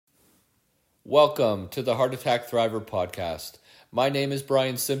Welcome to the Heart Attack Thriver podcast. My name is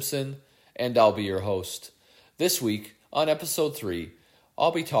Brian Simpson, and I'll be your host. This week, on episode 3,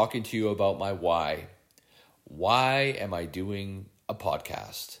 I'll be talking to you about my why. Why am I doing a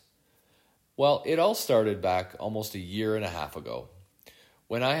podcast? Well, it all started back almost a year and a half ago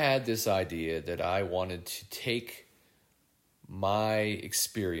when I had this idea that I wanted to take my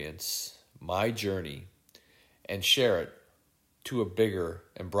experience, my journey, and share it to a bigger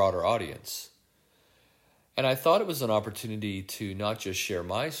and broader audience. And I thought it was an opportunity to not just share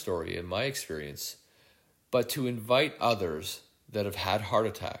my story and my experience, but to invite others that have had heart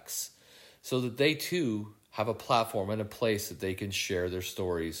attacks so that they too have a platform and a place that they can share their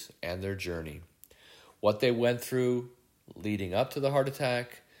stories and their journey. What they went through leading up to the heart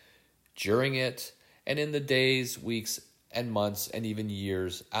attack, during it, and in the days, weeks, and months, and even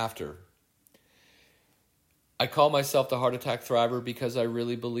years after. I call myself the Heart Attack Thriver because I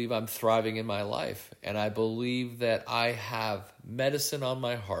really believe I'm thriving in my life. And I believe that I have medicine on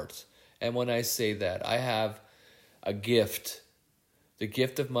my heart. And when I say that, I have a gift, the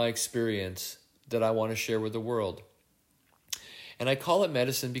gift of my experience that I want to share with the world. And I call it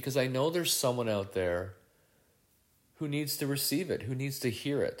medicine because I know there's someone out there who needs to receive it, who needs to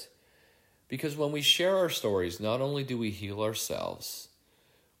hear it. Because when we share our stories, not only do we heal ourselves,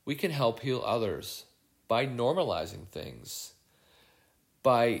 we can help heal others by normalizing things,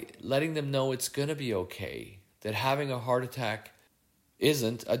 by letting them know it's going to be okay, that having a heart attack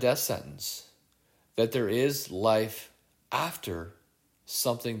isn't a death sentence, that there is life after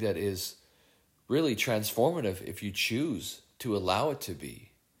something that is really transformative if you choose to allow it to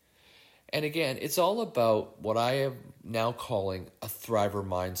be. And again, it's all about what I am now calling a thriver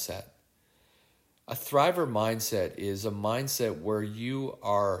mindset. A thriver mindset is a mindset where you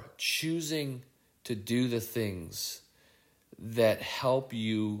are choosing to do the things that help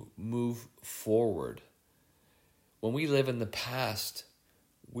you move forward. When we live in the past,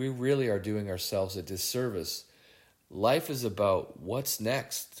 we really are doing ourselves a disservice. Life is about what's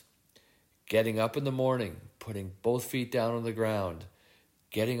next. Getting up in the morning, putting both feet down on the ground,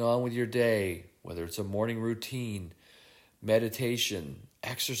 getting on with your day, whether it's a morning routine, meditation,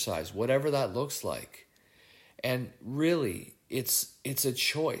 exercise, whatever that looks like. And really, it's a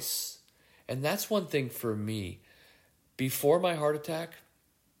choice. And that's one thing for me. Before my heart attack,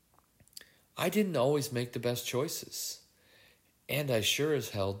 I didn't always make the best choices. And I sure as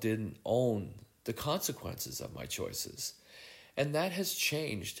hell didn't own the consequences of my choices. And that has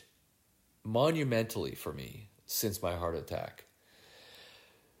changed monumentally for me since my heart attack.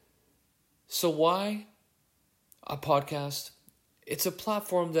 So why a podcast? It's a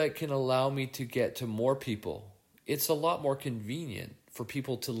platform that can allow me to get to more people. It's a lot more convenient for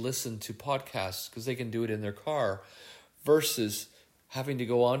people to listen to podcasts because they can do it in their car versus having to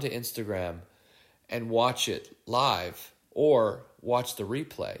go onto Instagram and watch it live or watch the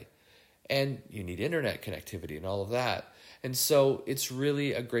replay. And you need internet connectivity and all of that. And so it's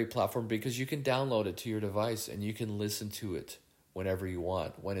really a great platform because you can download it to your device and you can listen to it whenever you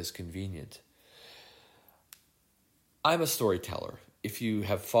want, when it's convenient. I'm a storyteller. If you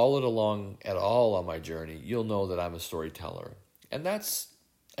have followed along at all on my journey, you'll know that I'm a storyteller. And that's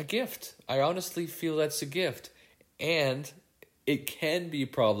a gift. I honestly feel that's a gift. And it can be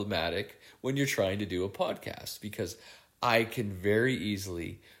problematic when you're trying to do a podcast because I can very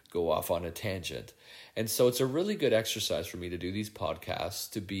easily go off on a tangent. And so it's a really good exercise for me to do these podcasts,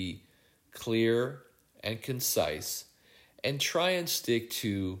 to be clear and concise and try and stick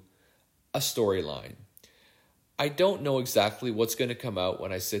to a storyline. I don't know exactly what's going to come out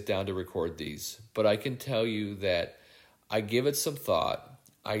when I sit down to record these, but I can tell you that I give it some thought.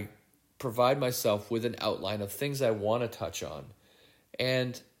 I provide myself with an outline of things I want to touch on.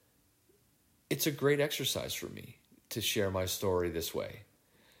 And it's a great exercise for me to share my story this way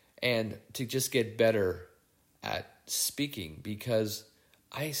and to just get better at speaking because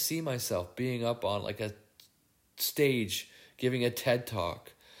I see myself being up on like a stage, giving a TED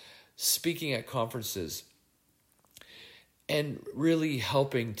Talk, speaking at conferences, and really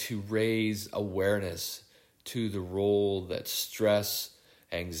helping to raise awareness to the role that stress,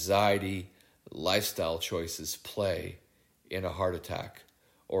 anxiety, lifestyle choices play in a heart attack,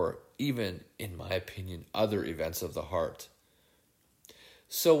 or even, in my opinion, other events of the heart.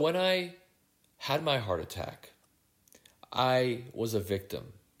 So when I had my heart attack, I was a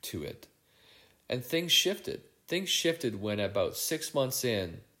victim to it. And things shifted. Things shifted when about 6 months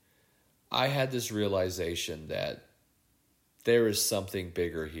in, I had this realization that there is something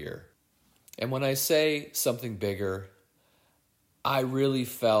bigger here. And when I say something bigger, I really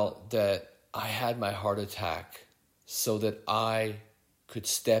felt that I had my heart attack so that I could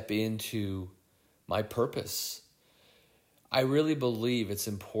step into my purpose. I really believe it's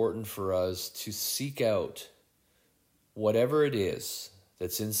important for us to seek out whatever it is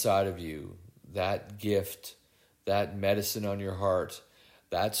that's inside of you, that gift, that medicine on your heart,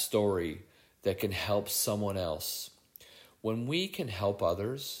 that story that can help someone else. When we can help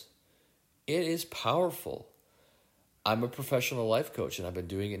others, it is powerful. I'm a professional life coach, and I've been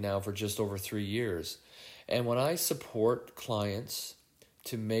doing it now for just over 3 years. And when I support clients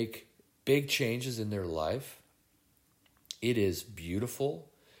to make big changes in their life, it is beautiful,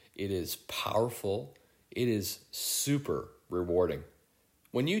 it is powerful, it is super rewarding.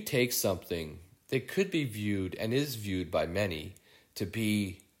 When you take something that could be viewed and is viewed by many to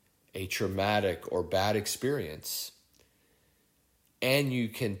be a traumatic or bad experience, and you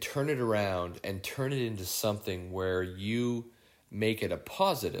can turn it around and turn it into something where you make it a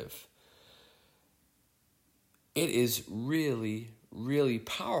positive, it is really, really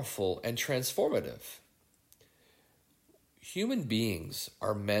powerful and transformative. Human beings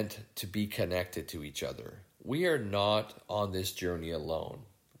are meant to be connected to each other. We are not on this journey alone.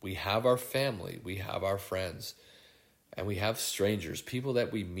 We have our family, we have our friends, and we have strangers, people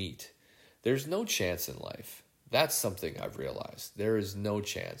that we meet. There's no chance in life. That's something I've realized. There is no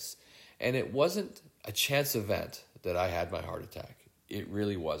chance. And it wasn't a chance event that I had my heart attack. It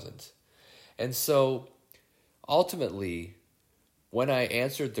really wasn't. And so ultimately, when I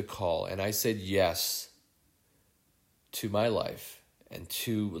answered the call and I said yes to my life and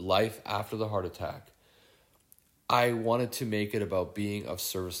to life after the heart attack, I wanted to make it about being of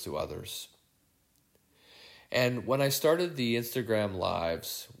service to others. And when I started the Instagram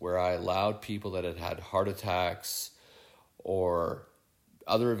lives where I allowed people that had had heart attacks or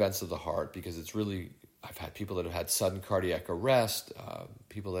other events of the heart, because it's really, I've had people that have had sudden cardiac arrest,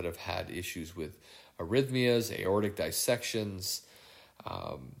 people that have had issues with arrhythmias, aortic dissections,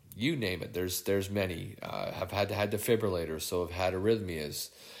 you name it. There's many. Have had defibrillators, so have had arrhythmias,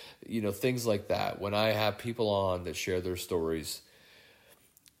 things like that. When I have people on that share their stories,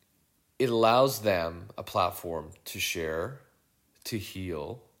 it allows them a platform to share, to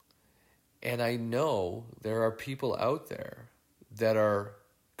heal. And I know there are people out there that are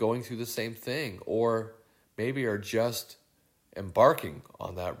going through the same thing, or maybe are just embarking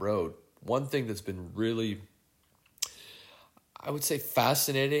on that road. One thing that's been really, I would say,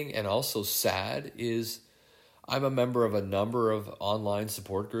 fascinating and also sad is I'm a member of a number of online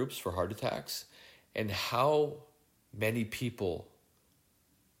support groups for heart attacks, and how many people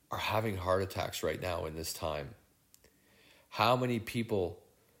are having heart attacks right now in this time. How many people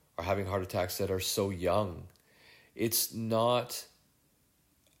are having heart attacks that are so young? It's not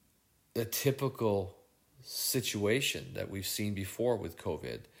a typical situation that we've seen before with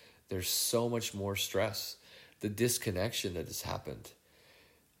COVID. There's so much more stress. The disconnection that has happened.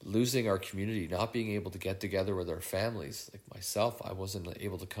 Losing our community, not being able to get together with our families. Like myself, I wasn't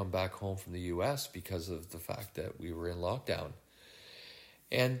able to come back home from the US because of the fact that we were in lockdown.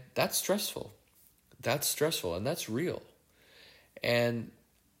 And that's stressful. That's stressful, and that's real. And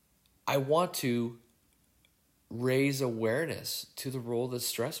I want to raise awareness to the role that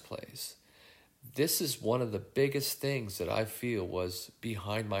stress plays. This is one of the biggest things that I feel was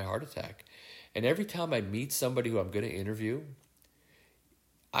behind my heart attack. And every time I meet somebody who I'm going to interview,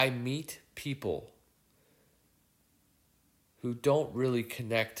 I meet people who don't really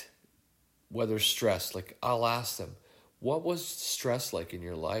connect whether stress. Like, I'll ask them, what was stress like in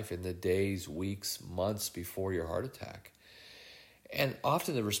your life in the days, weeks, months before your heart attack? And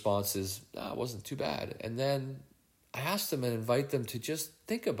often the response is, it wasn't too bad. And then I ask them and invite them to just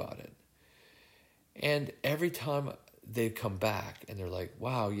think about it. And every time they come back and they're like,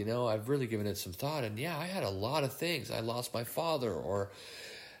 wow, I've really given it some thought. And yeah, I had a lot of things. I lost my father, or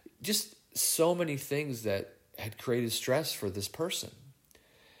just so many things that had created stress for this person.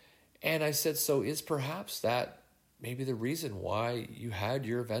 And I said, so is perhaps that maybe the reason why you had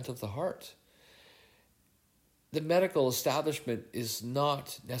your event of the heart? The medical establishment is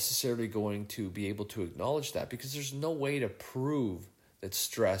not necessarily going to be able to acknowledge that, because there's no way to prove that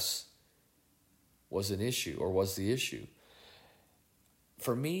stress was an issue or was the issue.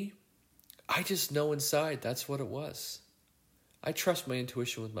 For me, I just know inside that's what it was. I trust my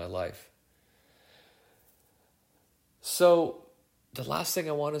intuition with my life. So the last thing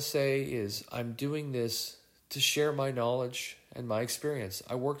I want to say is I'm doing this to share my knowledge and my experience.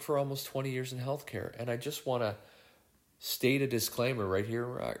 I worked for almost 20 years in healthcare, and I just want to state a disclaimer right here,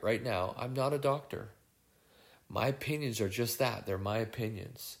 right now. I'm not a doctor. My opinions are just that. They're my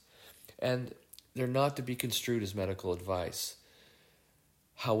opinions. And they're not to be construed as medical advice.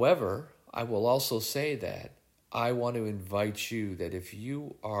 However, I will also say that I want to invite you that if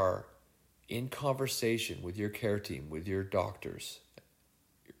you are in conversation with your care team, with your doctors,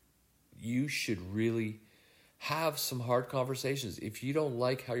 you should really have some hard conversations. If you don't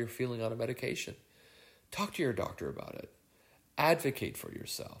like how you're feeling on a medication, talk to your doctor about it. Advocate for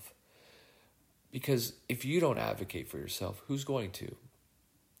yourself. Because if you don't advocate for yourself, who's going to?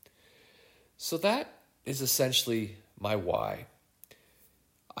 So that is essentially my why.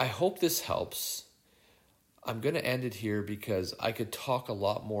 I hope this helps. I'm going to end it here because I could talk a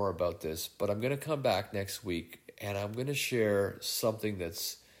lot more about this, but I'm going to come back next week and I'm going to share something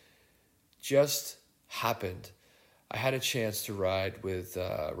that's just happened. I had a chance to ride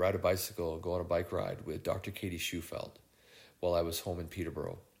a bicycle and go on a bike ride with Dr. Katie Schufeld while I was home in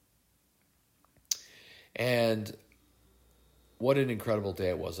Peterborough. And what an incredible day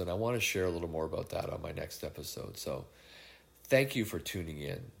it was. And I want to share a little more about that on my next episode. So thank you for tuning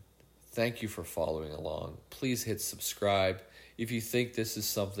in. Thank you for following along. Please hit subscribe. If you think this is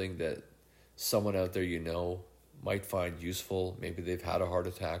something that someone out there you know might find useful, maybe they've had a heart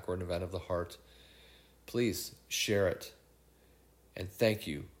attack or an event of the heart, please share it. And thank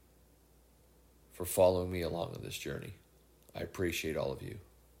you for following me along on this journey. I appreciate all of you.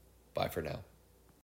 Bye for now.